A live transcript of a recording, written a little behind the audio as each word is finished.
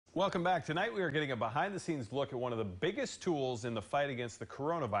Welcome back. Tonight we are getting a behind-the-scenes look at one of the biggest tools in the fight against the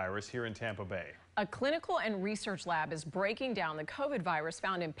coronavirus here in Tampa Bay. A clinical and research lab is breaking down the COVID virus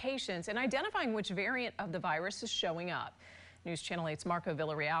found in patients and identifying which variant of the virus is showing up. News Channel 8's Marco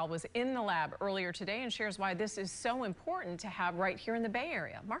Villarreal was in the lab earlier today and shares why this is so important to have right here in the Bay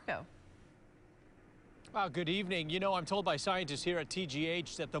Area. Marco. Well, good evening. You know, I'm told by scientists here at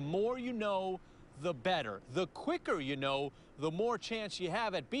TGH that the more you know, the better. The quicker you know, the more chance you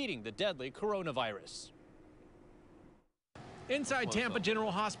have at beating the deadly coronavirus. Inside Tampa General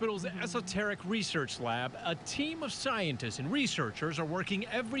Hospital's esoteric research lab, a team of scientists and researchers are working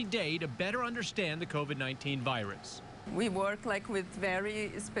every day to better understand the COVID-19 virus. We work with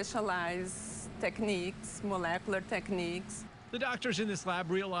very specialized techniques, molecular techniques. The doctors in this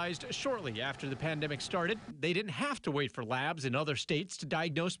lab realized shortly after the pandemic started, they didn't have to wait for labs in other states to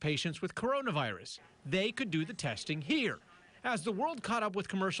diagnose patients with coronavirus. They could do the testing here. As the world caught up with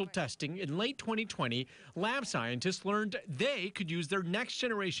commercial testing in late 2020, lab scientists learned they could use their next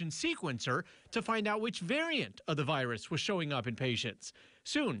generation sequencer to find out which variant of the virus was showing up in patients.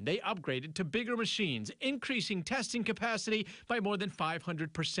 Soon, they upgraded to bigger machines, increasing testing capacity by more than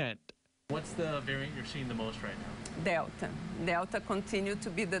 500%. What's the variant you're seeing the most right now? Delta. Delta continued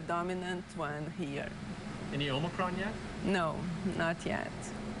to be the dominant one here. Any Omicron yet? No, not yet.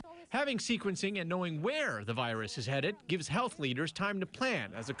 Having sequencing and knowing where the virus is headed gives health leaders time to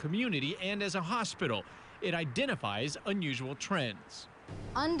plan as a community and as a hospital. It identifies unusual trends.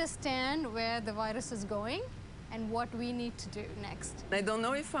 Understand where the virus is going and what we need to do next. I don't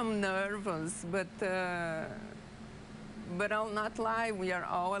know if I'm nervous, but I'll not lie, we are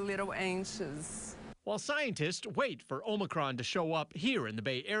all a little anxious. While scientists wait for Omicron to show up here in the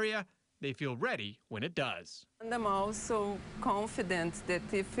Bay Area, they feel ready when it does. And I'm also confident that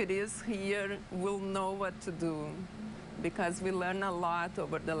if it is here, we'll know what to do, because we learned a lot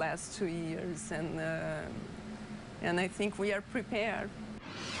over the last 2 years, and I think we are prepared.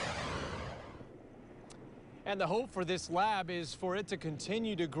 And the hope for this lab is for it to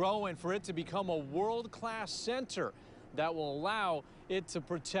continue to grow and for it to become a world-class center that will allow it to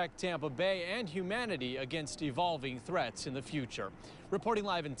protect Tampa Bay and humanity against evolving threats in the future. Reporting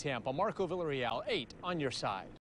live in Tampa, Marco Villarreal, 8 on your side.